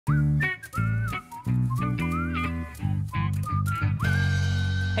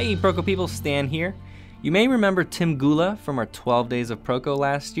Hey Proko people, Stan here. You may remember Tim Gula from our 12 Days of Proko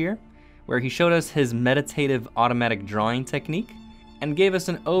last year, where he showed us his meditative automatic drawing technique and gave us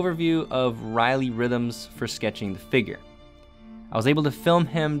an overview of Reilly rhythms for sketching the figure. I was able to film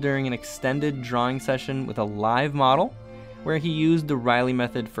him during an extended drawing session with a live model where he used the Reilly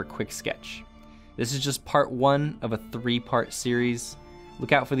method for Quicksketch. This is just part one of a 3-part series.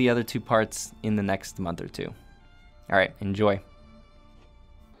 Look out for the other 2 parts in the next month or 2. All right, enjoy.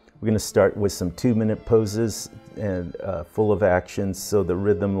 We're going to start with some 2-minute poses and full of actions, so the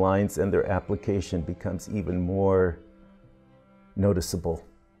rhythm lines and their application becomes even more noticeable,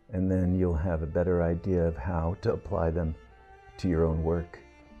 and then you'll have a better idea of how to apply them to your own work.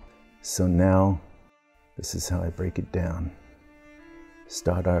 So now, this is how I break it down.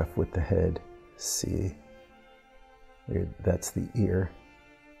 Start off with the head. See, there, that's the ear.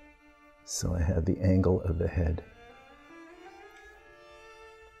 So I have the angle of the head.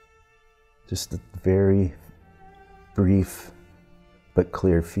 Just very brief but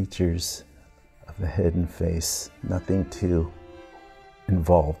clear features of the head and face. Nothing too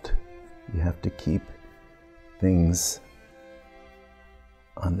involved. You have to keep things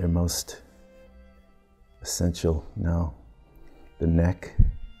on their most essential. Now, the neck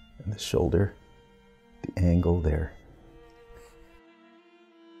and the shoulder, the angle there.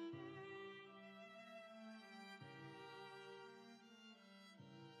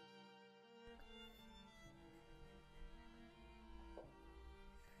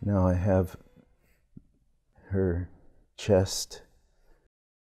 Now I have her chest,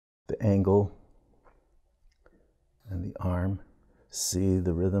 the angle, and the arm. See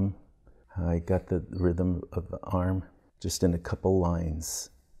the rhythm? I got the rhythm of the arm just in a couple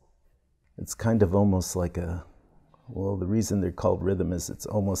lines. It's kind of almost like a, well, the reason they're called rhythm is it's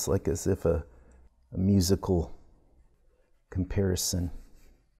almost like as if a musical comparison.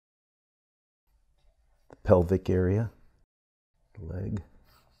 The pelvic area, the leg.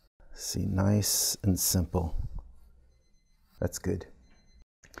 See, nice and simple. That's good.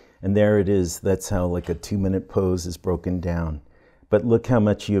 And there it is. That's how like a 2-minute pose is broken down. But look how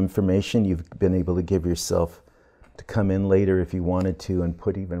much information you've been able to give yourself to come in later if you wanted to and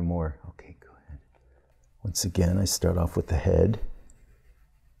put even more. Okay, go ahead. Once again, I start off with the head.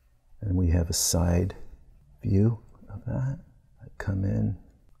 And we have a side view of that. I come in,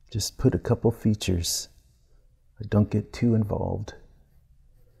 just put a couple features. I don't get too involved,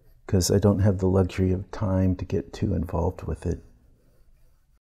 because I don't have the luxury of time to get too involved with it.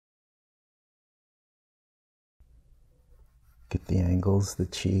 Get the angles, the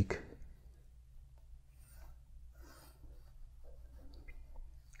cheek.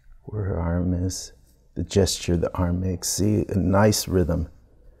 Where her arm is, the gesture the arm makes. See, a nice rhythm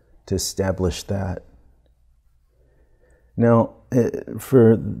to establish that. Now,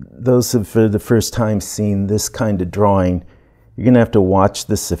 for those who've for the first time seen this kind of drawing, you're going to have to watch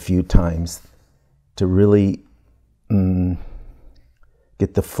this a few times to really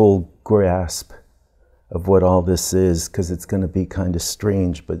get the full grasp of what all this is, because it's going to be kind of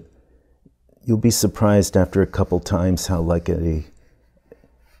strange, but you'll be surprised after a couple times how like a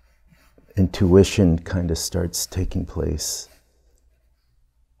intuition kind of starts taking place.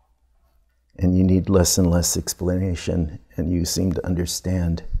 And you need less and less explanation, and you seem to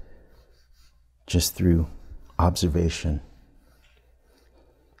understand just through observation.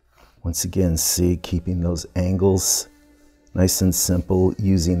 Once again, see, keeping those angles nice and simple,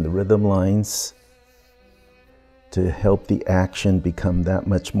 using the rhythm lines to help the action become that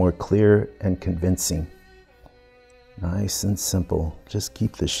much more clear and convincing. Nice and simple. Just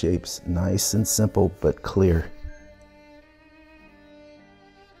keep the shapes nice and simple but clear.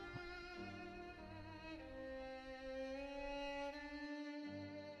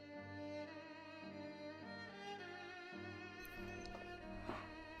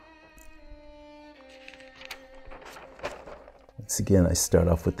 Once again, I start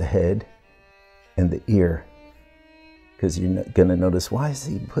off with the head and the ear, because you're going to notice, why does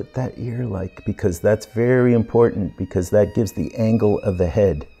he put that ear like? Because that's very important, because that gives the angle of the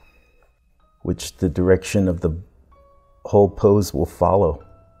head, which the direction of the whole pose will follow.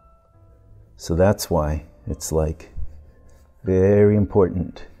 So that's why it's like very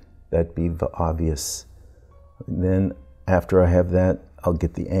important that be obvious. And then after I have that, I'll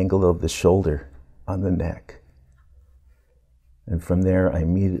get the angle of the shoulder on the neck. And from there, I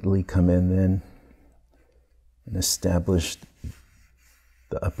immediately come in then and establish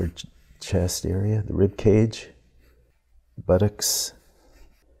the upper chest area, the rib cage, buttocks,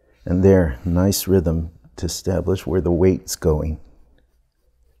 and there, nice rhythm to establish where the weight's going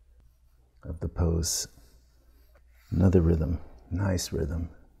of the pose. Another rhythm, nice rhythm.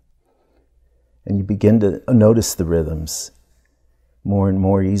 And you begin to notice the rhythms more and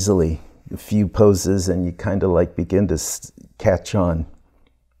more easily. A few poses and you kind of like begin to catch on.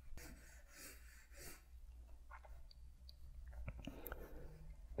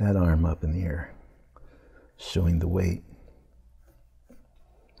 That arm up in the air, showing the weight.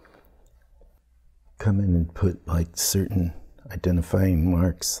 Come in and put like certain identifying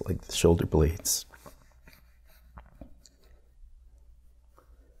marks like the shoulder blades.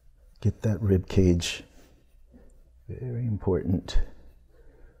 Get that rib cage, very important.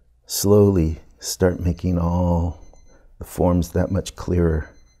 Slowly start making all the forms that much clearer.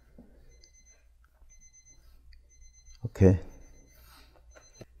 Okay.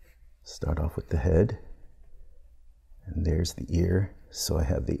 Start off with the head, and there's the ear. So I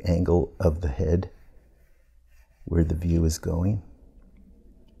have the angle of the head where the view is going.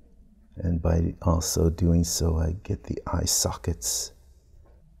 And by also doing so, I get the eye sockets.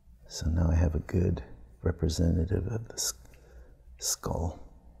 So now I have a good representative of the skull.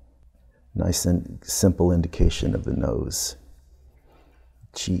 Nice and simple indication of the nose.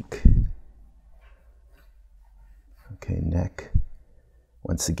 Cheek. Okay, neck.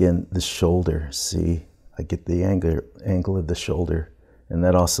 Once again, the shoulder. See, I get the angle of the shoulder, and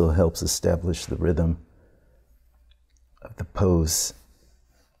that also helps establish the rhythm of the pose.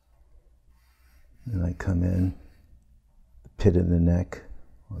 And I come in, the pit of the neck.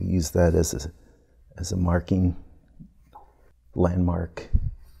 I'll use that as a marking landmark.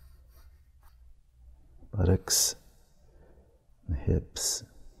 Buttocks, the hips.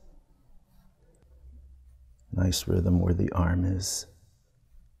 Nice rhythm where the arm is.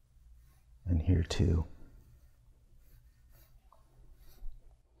 And here too.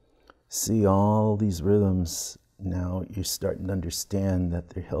 See all these rhythms. Now you're starting to understand that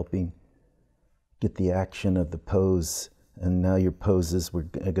they're helping get the action of the pose. And now your poses are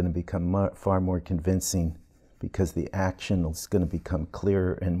going to become far more convincing because the action is going to become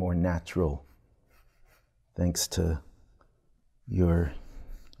clearer and more natural thanks to your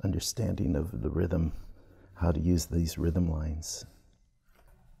understanding of the rhythm, how to use these rhythm lines.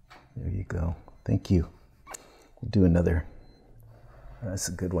 There you go. Thank you. We'll do another. That's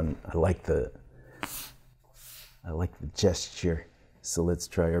a good one. I like the gesture. So let's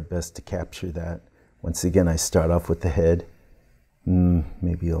try our best to capture that. Once again, I start off with the head.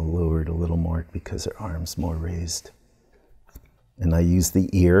 Maybe I'll lower it a little more because her arm's more raised. And I use the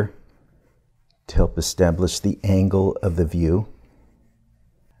ear to help establish the angle of the view.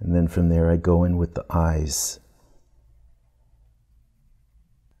 And then from there I go in with the eyes.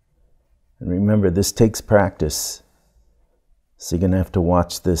 And remember, this takes practice. So you're going to have to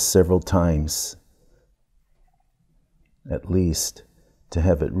watch this several times, at least, to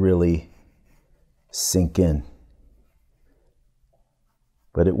have it really sink in.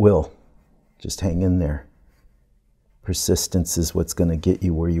 But it will. Just hang in there. Persistence is what's going to get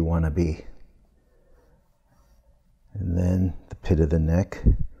you where you want to be. And then the pit of the neck,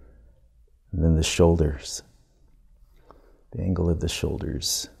 and then the shoulders, the angle of the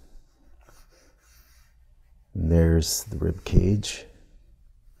shoulders. And there's the rib cage,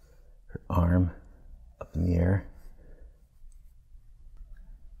 her arm up in the air.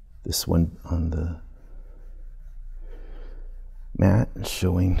 This one on the mat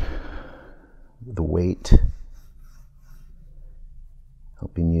showing the weight,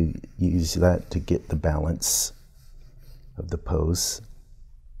 helping you use that to get the balance of the pose,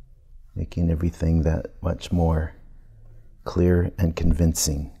 making everything that much more clear and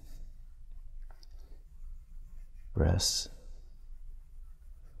convincing. Breasts,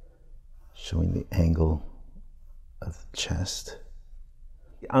 showing the angle of the chest.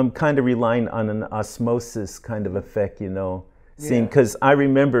 I'm kind of relying on an osmosis kind of effect, you know, seeing, because I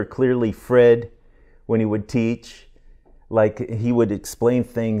remember clearly Fred, when he would teach, like he would explain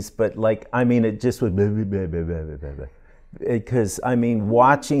things, but like, I mean, it just would, because I mean,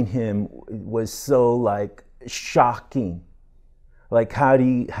 watching him was so like shocking. Like, how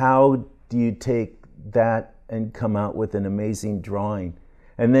do you take that and come out with an amazing drawing?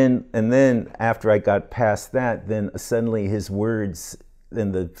 And then after I got past that, then suddenly his words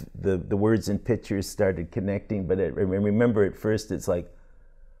and the words and pictures started connecting. But I remember at first it's like,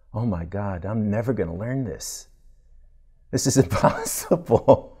 oh my God, I'm never going to learn this. This is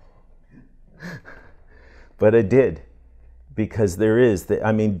impossible. But I did, because there is,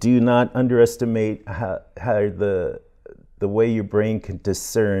 I mean, do not underestimate how the way your brain can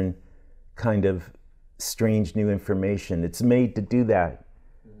discern kind of strange new information. It's made to do that.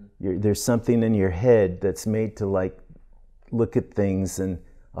 There's something in your head that's made to like look at things and,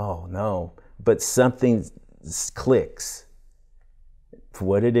 oh no, but something clicks. For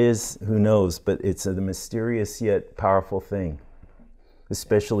what it is, who knows, but it's a mysterious yet powerful thing,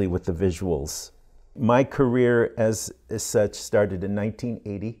 especially with the visuals. My career as such started in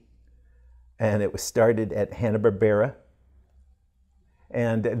 1980, and it was started at Hanna-Barbera.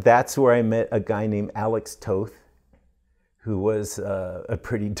 And that's where I met a guy named Alex Toth, who was a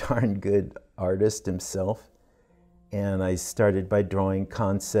pretty darn good artist himself. And I started by drawing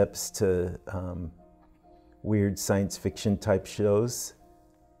concepts to weird science fiction type shows.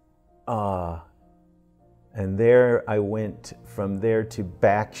 And there I went from there to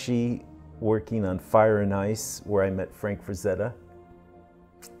Bakshi, working on Fire and Ice, where I met Frank Frazetta.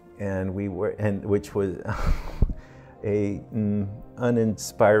 And which was a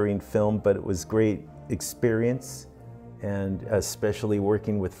uninspiring film, but it was great experience, and especially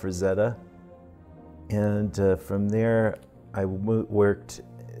working with Frazetta. And from there, I worked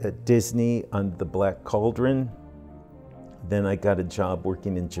at Disney on The Black Cauldron. Then I got a job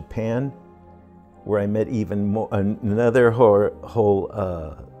working in Japan, where I met even more, another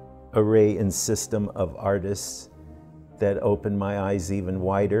whole array and system of artists that opened my eyes even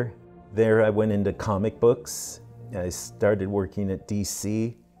wider. There I went into comic books. I started working at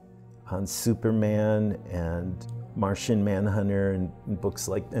DC on Superman and Martian Manhunter and books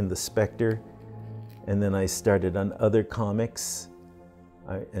like, and The Spectre. And then I started on other comics.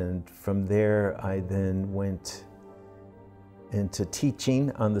 And from there, I then went into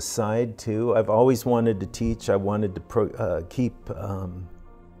teaching on the side too. I've always wanted to teach. I wanted to keep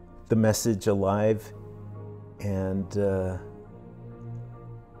the message alive. And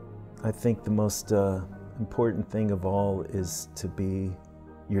I think the most important thing of all is to be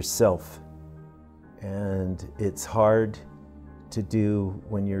yourself. And it's hard to do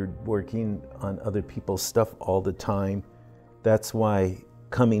when you're working on other people's stuff all the time. That's why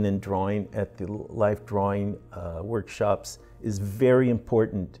coming and drawing at the life drawing workshops is very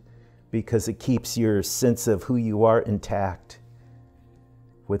important, because it keeps your sense of who you are intact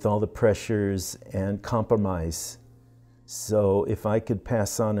with all the pressures and compromise. So if I could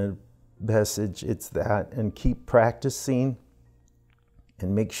pass on a message, it's that, and keep practicing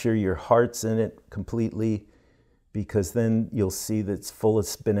and make sure your heart's in it completely, because then you'll see its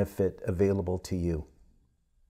fullest benefit available to you.